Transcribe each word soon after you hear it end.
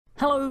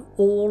Hello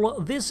all,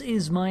 this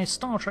is my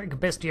Star Trek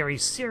Bestiary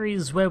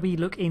series where we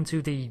look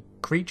into the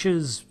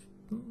creatures,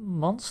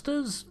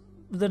 monsters,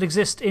 that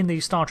exist in the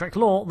Star Trek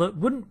lore that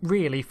wouldn't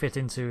really fit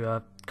into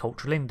a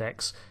cultural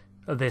index.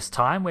 This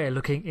time we're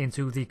looking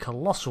into the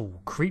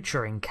colossal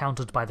creature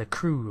encountered by the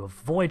crew of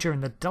Voyager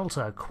in the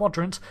Delta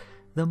Quadrant,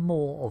 the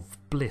Maw of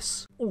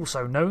Bliss,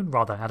 also known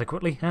rather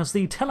adequately as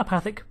the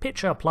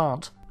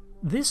Telepathic-Pitcher-Plant.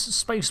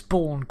 This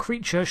spaceborne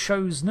creature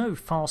shows no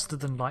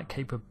faster-than-light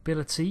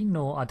capability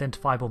nor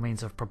identifiable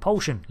means of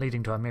propulsion,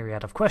 leading to a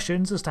myriad of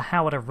questions as to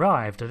how it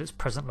arrived at its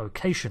present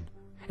location.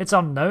 It's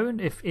unknown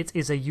if it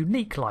is a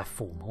unique life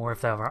form or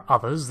if there are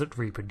others that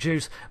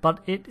reproduce,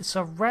 but it's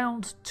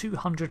around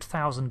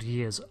 200,000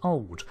 years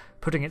old,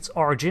 putting its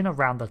origin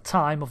around the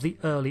time of the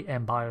early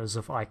empires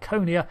of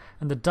Iconia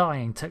and the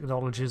dying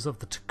technologies of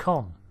the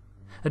Tukon.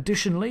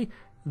 Additionally,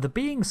 the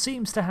being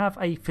seems to have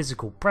a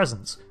physical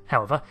presence,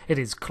 however it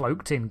is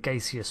cloaked in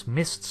gaseous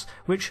mists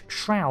which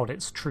shroud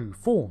its true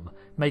form,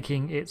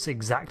 making its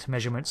exact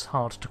measurements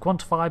hard to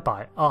quantify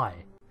by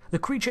eye. The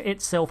creature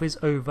itself is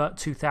over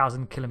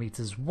 2,000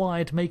 kilometers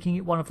wide, making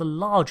it one of the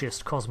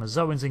largest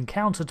cosmozoans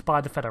encountered by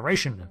the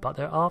Federation, but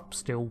there are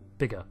still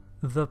bigger.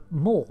 The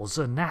Maw's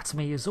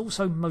anatomy is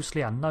also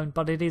mostly unknown,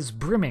 but it is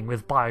brimming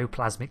with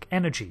bioplasmic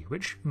energy,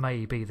 which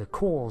may be the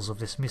cause of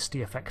this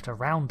misty effect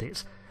around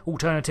it.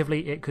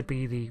 Alternatively, it could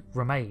be the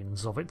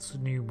remains of its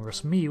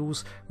numerous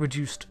meals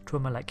reduced to a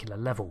molecular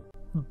level.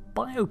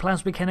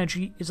 Bioplasmic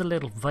energy is a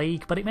little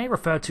vague, but it may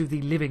refer to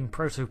the living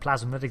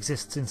protoplasm that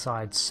exists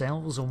inside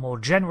cells, or more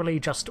generally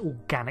just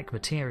organic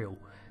material.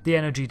 The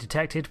energy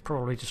detected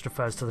probably just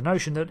refers to the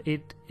notion that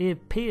it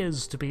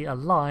appears to be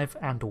alive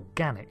and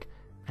organic,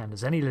 and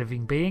as any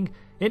living being,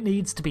 it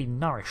needs to be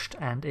nourished,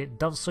 and it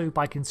does so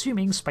by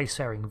consuming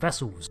spacefaring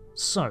vessels.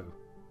 So,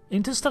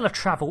 interstellar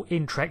travel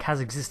in Trek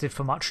has existed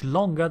for much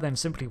longer than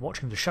simply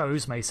watching the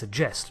shows may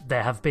suggest.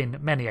 There have been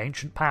many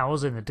ancient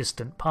powers in the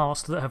distant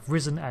past that have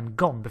risen and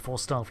gone before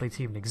Starfleet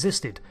even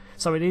existed,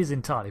 so it is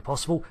entirely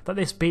possible that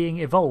this being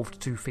evolved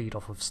to feed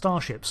off of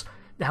starships.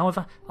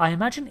 However, I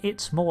imagine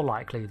it's more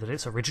likely that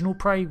its original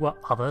prey were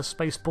other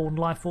spaceborne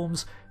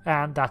lifeforms,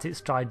 and that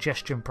its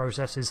digestion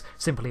process is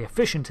simply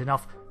efficient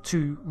enough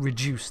to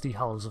reduce the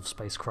hulls of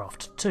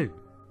spacecraft too.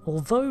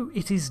 Although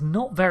it is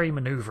not very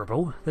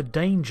manoeuvrable, the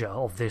danger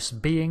of this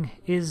being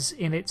is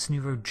in its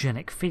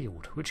neurogenic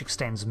field, which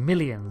extends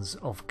millions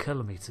of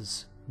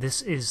kilometers.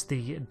 This is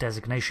the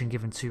designation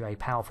given to a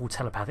powerful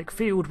telepathic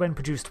field when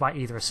produced by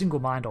either a single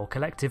mind or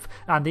collective,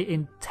 and the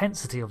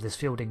intensity of this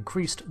field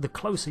increased the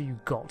closer you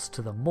got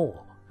to the Maw.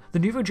 The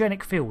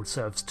neurogenic field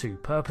serves two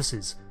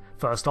purposes.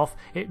 First off,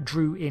 it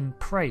drew in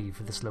prey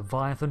for this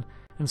leviathan,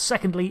 and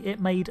secondly, it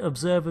made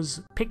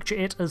observers picture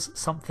it as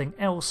something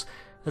else,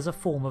 as a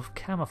form of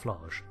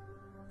camouflage.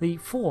 The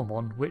form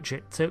on which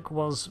it took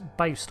was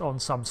based on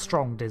some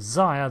strong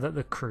desire that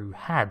the crew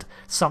had,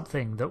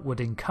 something that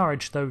would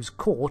encourage those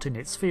caught in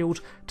its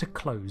field to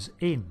close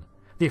in.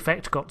 The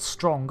effect got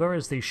stronger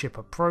as the ship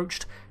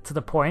approached, to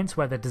the point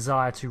where the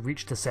desire to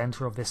reach the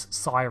centre of this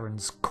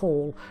siren's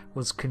call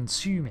was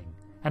consuming,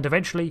 and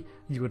eventually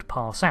you would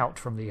pass out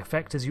from the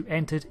effect as you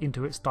entered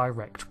into its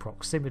direct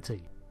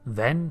proximity.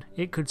 Then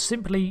it could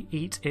simply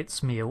eat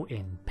its meal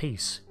in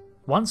peace.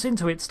 Once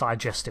into its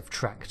digestive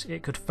tract,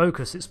 it could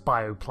focus its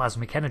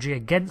bioplasmic energy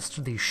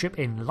against the ship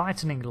in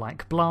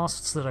lightning-like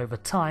blasts that over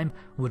time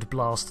would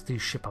blast the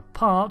ship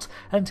apart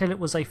until it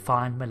was a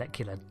fine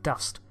molecular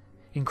dust.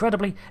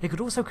 Incredibly, it could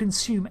also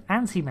consume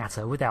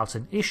antimatter without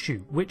an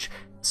issue, which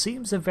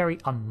seems a very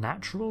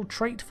unnatural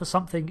trait for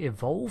something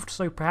evolved,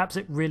 so perhaps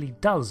it really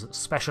does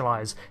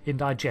specialise in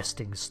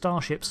digesting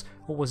starships,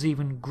 or was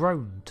even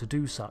grown to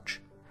do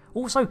such.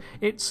 Also,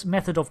 its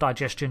method of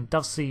digestion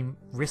does seem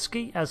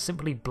risky, as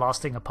simply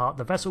blasting apart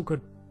the vessel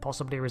could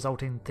possibly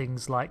result in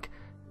things like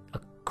a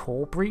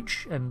core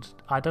breach, and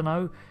I don't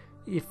know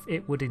if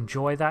it would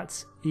enjoy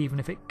that, even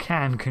if it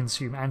can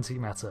consume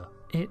antimatter.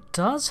 It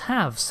does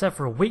have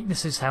several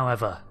weaknesses,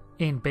 however.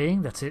 In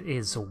being that it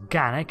is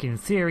organic, in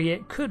theory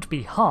it could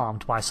be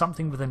harmed by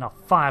something with enough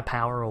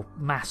firepower or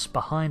mass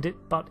behind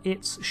it, but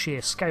its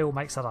sheer scale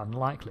makes that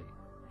unlikely.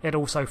 It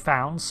also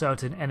found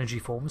certain energy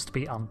forms to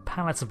be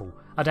unpalatable.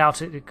 I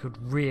doubt it could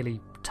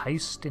really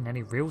taste in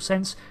any real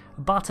sense,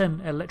 but an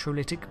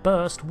electrolytic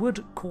burst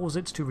would cause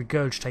it to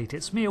regurgitate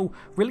its meal,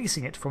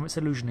 releasing it from its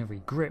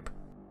illusionary grip.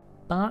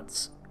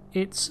 But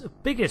its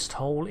biggest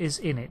hole is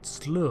in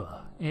its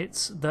lure.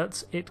 It's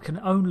that it can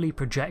only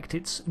project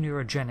its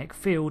neurogenic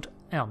field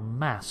en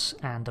masse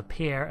and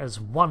appear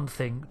as one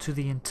thing to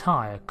the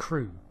entire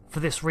crew. For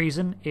this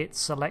reason, it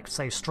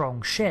selects a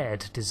strong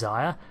shared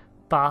desire,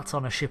 but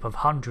on a ship of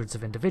hundreds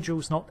of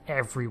individuals, not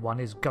everyone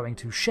is going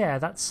to share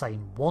that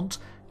same want,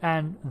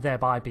 and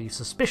thereby be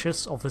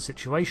suspicious of the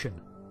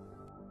situation.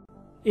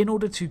 In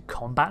order to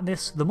combat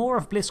this, the Maw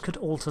of Bliss could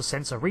alter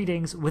sensor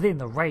readings within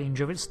the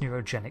range of its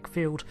neurogenic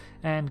field,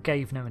 and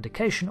gave no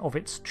indication of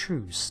its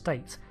true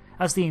state.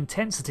 As the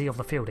intensity of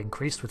the field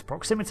increased with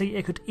proximity,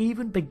 it could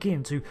even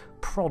begin to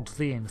prod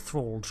the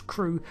enthralled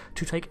crew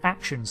to take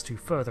actions to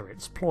further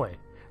its ploy.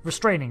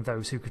 restraining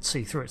those who could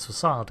see through its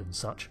facade and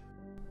such.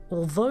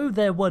 Although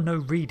there were no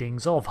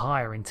readings of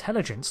higher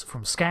intelligence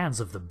from scans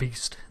of the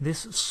beast,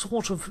 this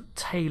sort of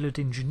tailored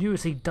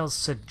ingenuity does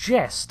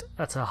suggest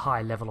at a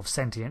high level of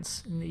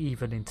sentience,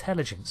 even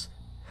intelligence.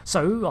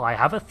 So I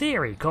have a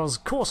theory, 'cause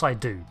course I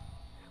do.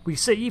 We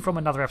see from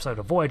another episode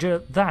of Voyager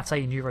that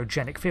a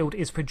neurogenic field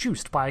is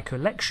produced by a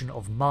collection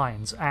of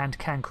minds and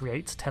can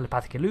create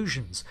telepathic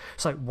illusions.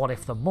 So what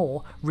if the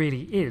Maw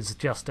really is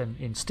just an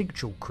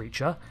instinctual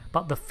creature,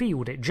 but the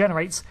field it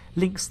generates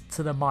links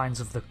to the minds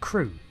of the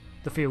crew?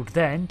 The field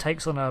then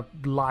takes on a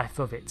life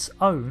of its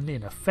own,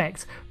 in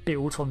effect,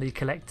 built on the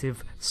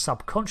collective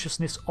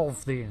subconsciousness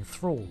of the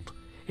enthralled.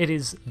 It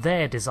is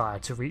their desire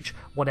to reach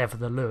whatever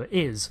the lure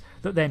is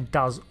that then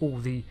does all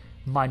the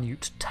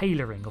minute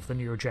tailoring of the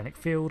neurogenic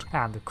field,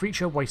 and the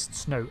creature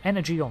wastes no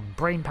energy on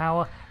brain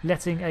power,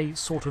 letting a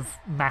sort of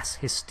mass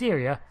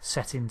hysteria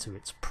set into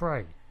its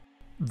prey.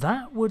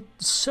 That would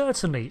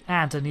certainly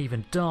add an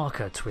even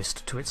darker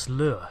twist to its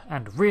lure,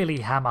 and really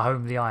hammer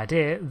home the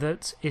idea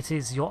that it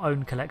is your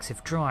own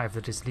collective drive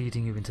that is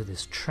leading you into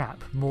this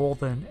trap, more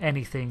than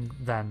anything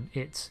than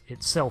it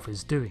itself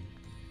is doing.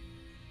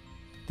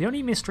 The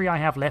only mystery I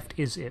have left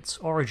is its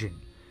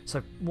origin.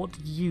 So what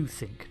do you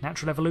think?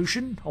 Natural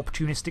evolution?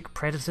 Opportunistic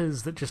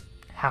predators that just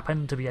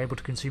happen to be able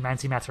to consume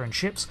antimatter and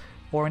ships?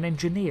 Or an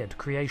engineered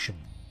creation?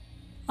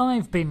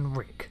 I've been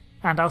Rick,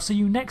 and I'll see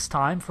you next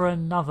time for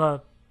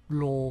another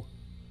lore...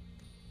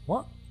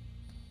 What?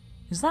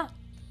 Is that...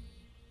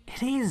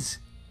 It is!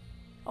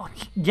 Oh,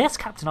 yes,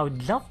 Captain, I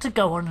would love to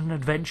go on an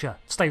adventure.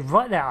 Stay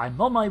right there, I'm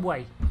on my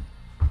way.